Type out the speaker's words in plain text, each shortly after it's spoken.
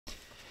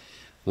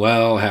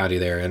Well, howdy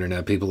there,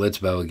 Internet people. It's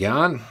Bo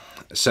again.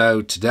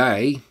 So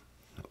today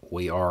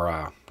we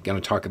are going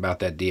to talk about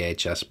that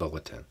DHS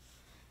bulletin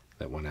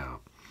that went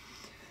out,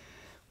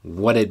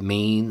 what it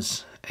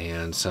means,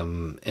 and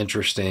some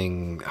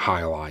interesting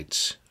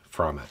highlights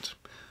from it.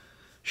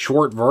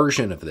 Short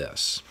version of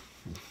this: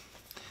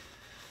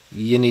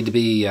 you need to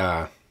be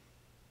on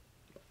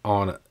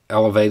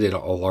elevated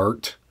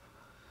alert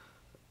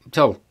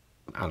until,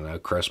 I don't know,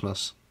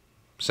 Christmas.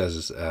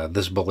 Says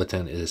this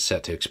bulletin is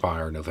set to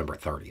expire November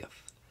 30th.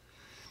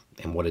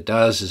 And what it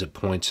does is it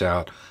points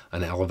out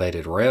an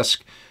elevated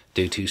risk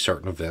due to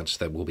certain events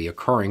that will be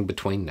occurring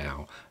between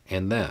now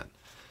and then,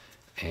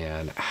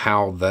 and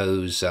how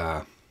those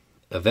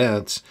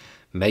events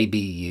may be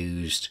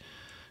used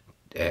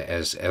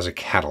as a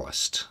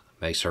catalyst,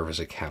 may serve as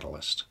a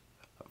catalyst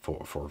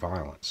for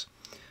violence.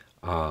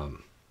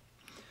 One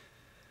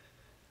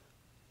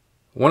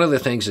of the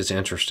things that's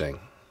interesting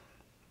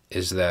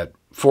is that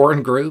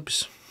foreign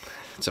groups,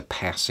 it's a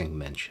passing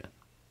mention.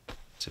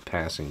 It's a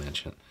passing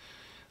mention.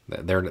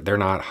 They're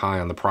not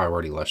high on the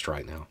priority list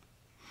right now.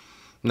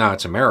 No,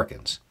 it's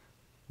Americans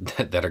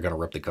that are going to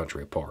rip the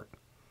country apart.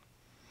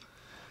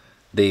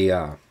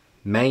 The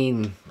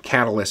main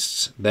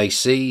catalysts they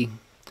see: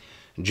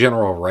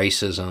 general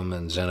racism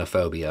and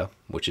xenophobia,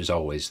 which is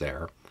always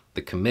there,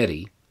 the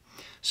committee,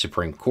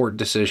 Supreme Court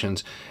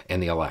decisions,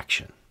 and the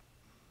election.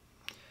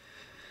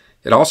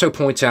 It also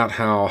points out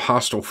how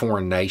hostile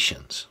foreign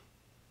nations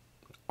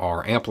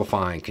are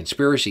amplifying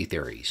conspiracy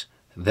theories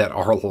that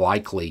are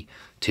likely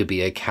to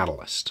be a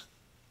catalyst,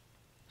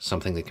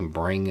 something that can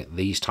bring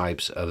these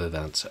types of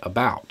events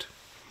about.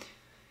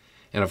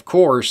 And of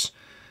course,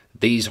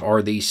 these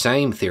are the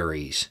same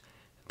theories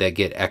that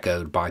get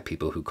echoed by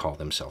people who call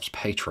themselves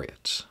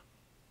patriots.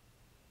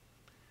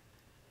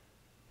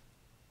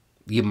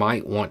 You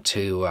might want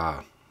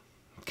to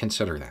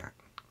consider that.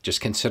 Just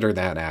consider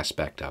that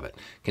aspect of it.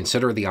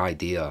 Consider the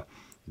idea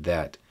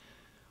that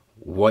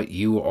what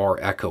you are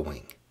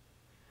echoing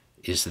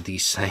is the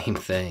same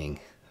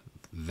thing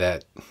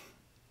that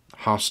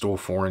hostile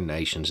foreign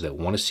nations that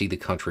want to see the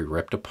country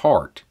ripped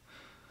apart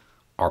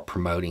are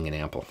promoting and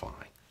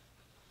amplifying.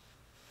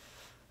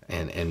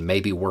 And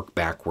maybe work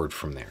backward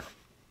from there.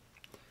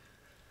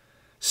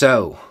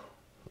 So,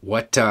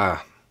 what's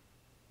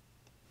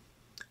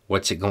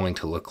it going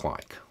to look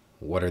like?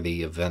 What are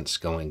the events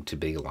going to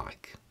be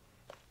like?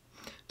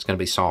 It's going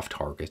to be soft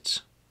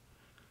targets,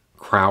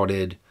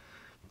 crowded,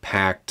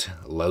 packed,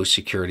 low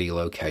security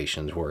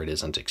locations where it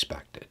isn't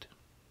expected.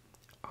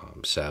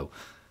 So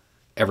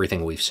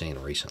everything we've seen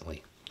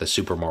recently, the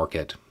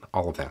supermarket,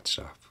 all of that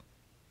stuff,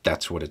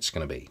 that's what it's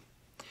going to be.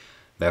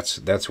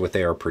 That's what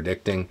they are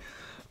predicting.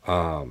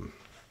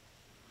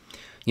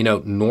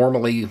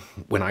 Normally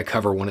when I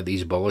cover one of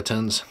these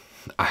bulletins,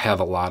 I have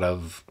a lot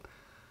of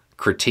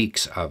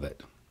critiques of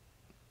it.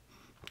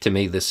 To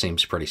me, this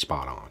seems pretty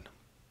spot on.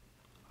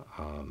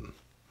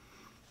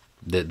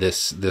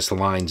 This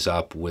lines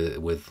up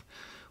with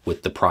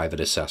the private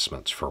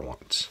assessments for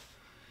once.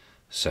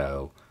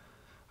 So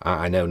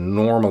I know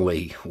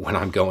normally when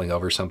I'm going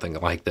over something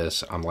like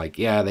this, I'm like,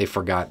 yeah, they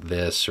forgot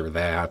this or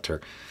that,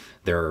 or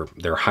they're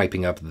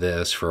hyping up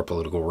this for a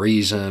political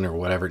reason or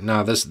whatever.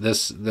 No,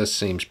 this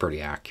seems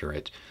pretty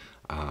accurate.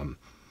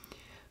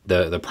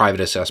 The private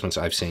assessments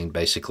I've seen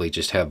basically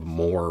just have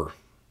more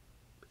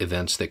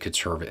events that could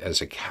serve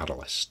as a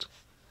catalyst.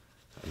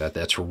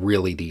 That's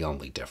really the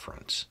only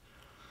difference.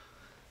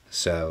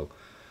 So,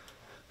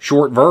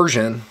 short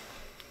version,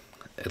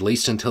 at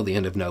least until the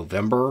end of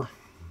November,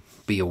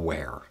 be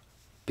aware,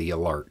 be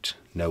alert,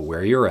 know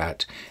where you're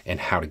at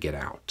and how to get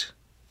out.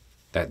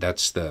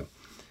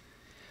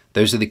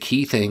 Those are the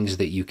key things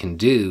that you can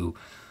do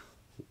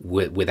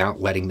without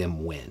letting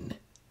them win,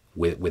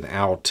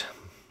 without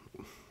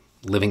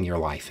living your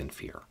life in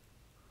fear.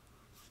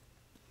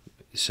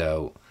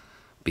 So,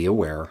 be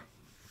aware,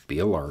 be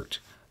alert,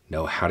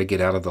 know how to get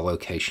out of the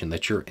location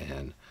that you're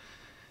in,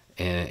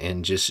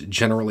 and just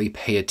generally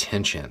pay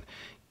attention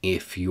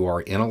if you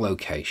are in a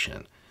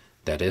location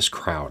that is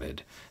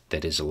crowded,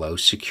 that is low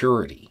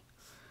security,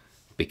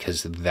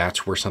 because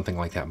that's where something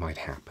like that might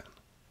happen.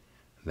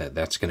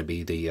 That's going to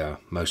be the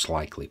most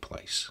likely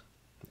place.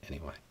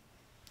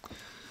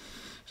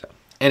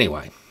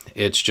 Anyway,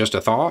 it's just a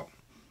thought.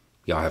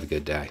 Y'all have a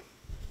good day.